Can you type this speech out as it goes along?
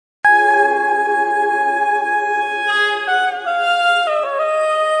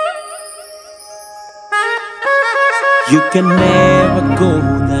You can never go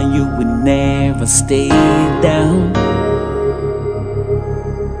down, you will never stay down.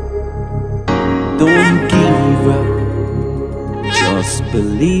 Don't give up, just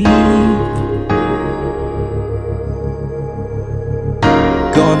believe.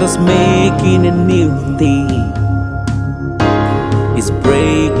 God is making a new thing, He's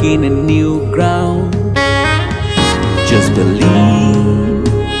breaking a new ground. Just believe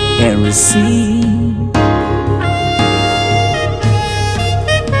and receive.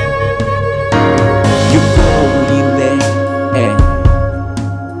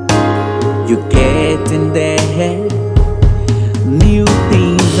 You're getting there. New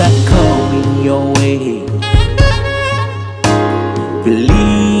things are coming your way.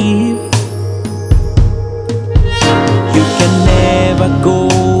 Believe. You can never go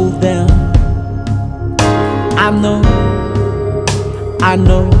down. I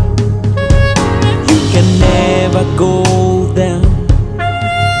know you can never go down.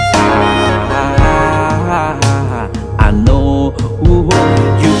 I know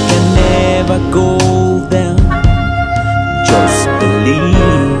you can never go down. Just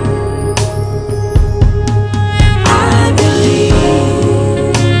believe. I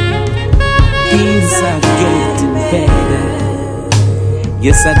believe Things are getting better.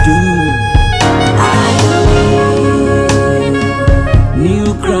 Yes, I do. I believe New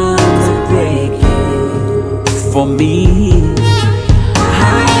grounds are breaking for me. I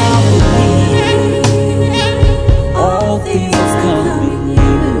believe All things are coming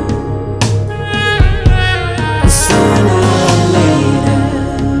new. sooner or later.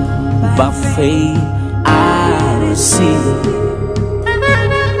 By faith I receive.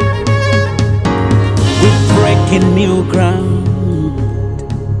 We're breaking new ground.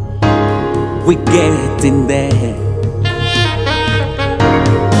 We're getting there.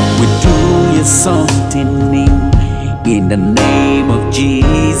 We're doing something new in the name of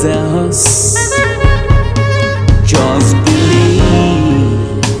Jesus. Just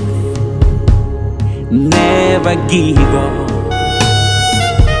believe. Never give up.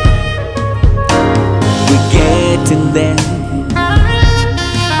 We're getting there,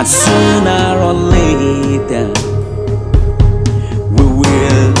 and sooner or later we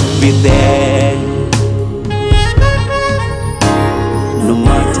will be there. No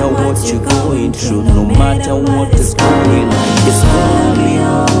matter what you're going through, no matter what is going on, it's gonna be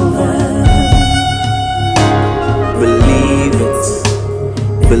over. Believe it,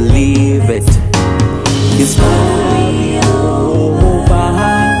 believe it. It's gonna be over.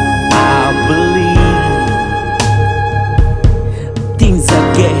 I believe things are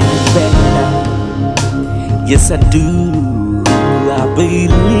getting better. Yes, I do. I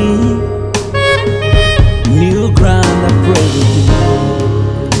believe new ground are breaking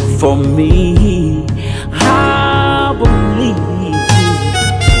for me. I believe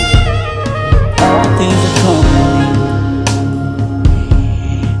all things are coming,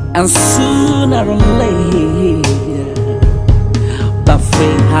 and sooner or later, by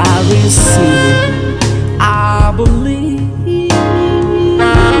faith I receive. I believe.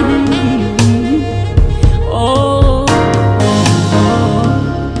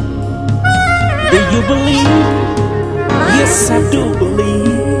 Do you believe? Yes, I do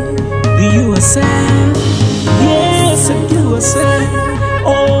believe. Do you accept? Yes, I do accept.